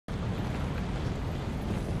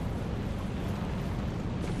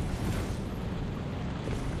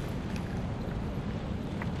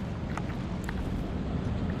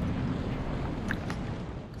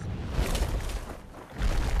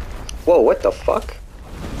Whoa, what the fuck?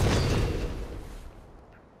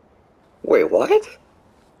 Wait, what?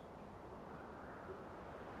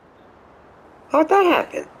 How'd that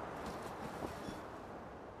happen?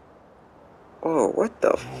 Oh, what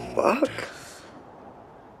the fuck? Maliketh,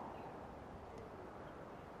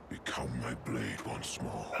 become my blade once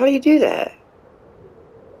more. How do you do that?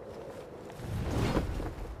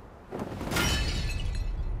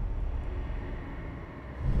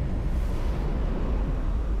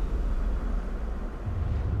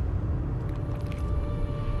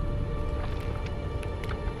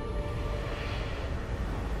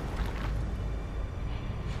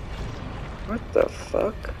 What the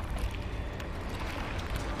fuck?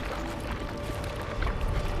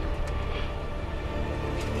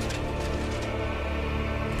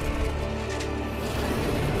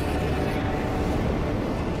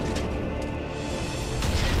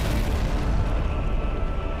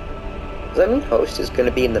 Does that mean Host is going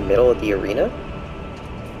to be in the middle of the arena?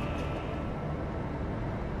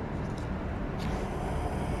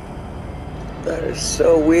 That is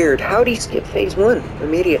so weird. How'd he skip phase 1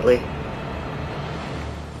 immediately?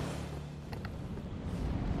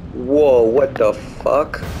 Whoa, what the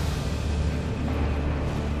fuck?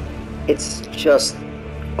 It's just...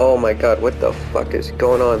 Oh my god, what the fuck is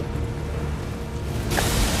going on?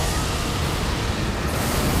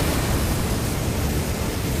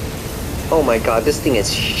 Oh my god, this thing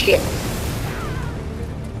is shit!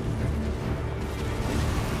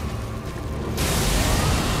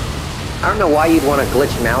 I don't know why you'd want to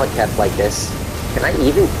glitch Maliketh like this. Can I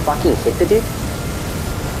even fucking hit the dude?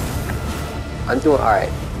 I'm doing alright.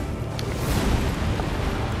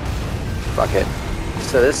 Fuck it.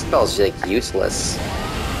 So this spell's like useless.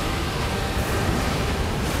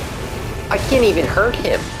 I can't even hurt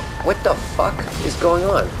him! What the fuck is going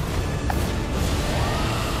on?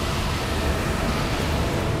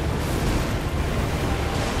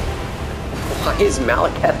 Why is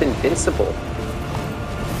Maliketh invincible?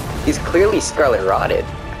 He's clearly Scarlet Rotted.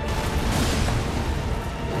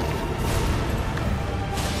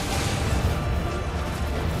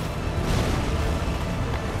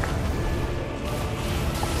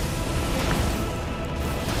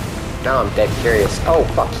 Now I'm dead curious. Oh,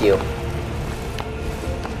 fuck you.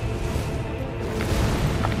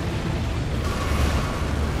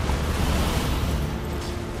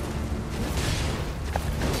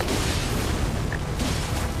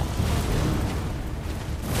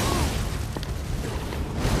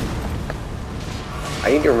 I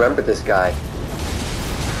need to remember this guy.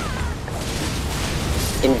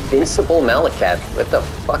 Invincible Maliketh. What the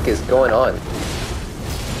fuck is going on?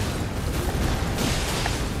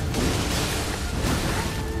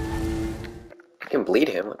 I can bleed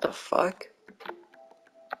him. What the fuck?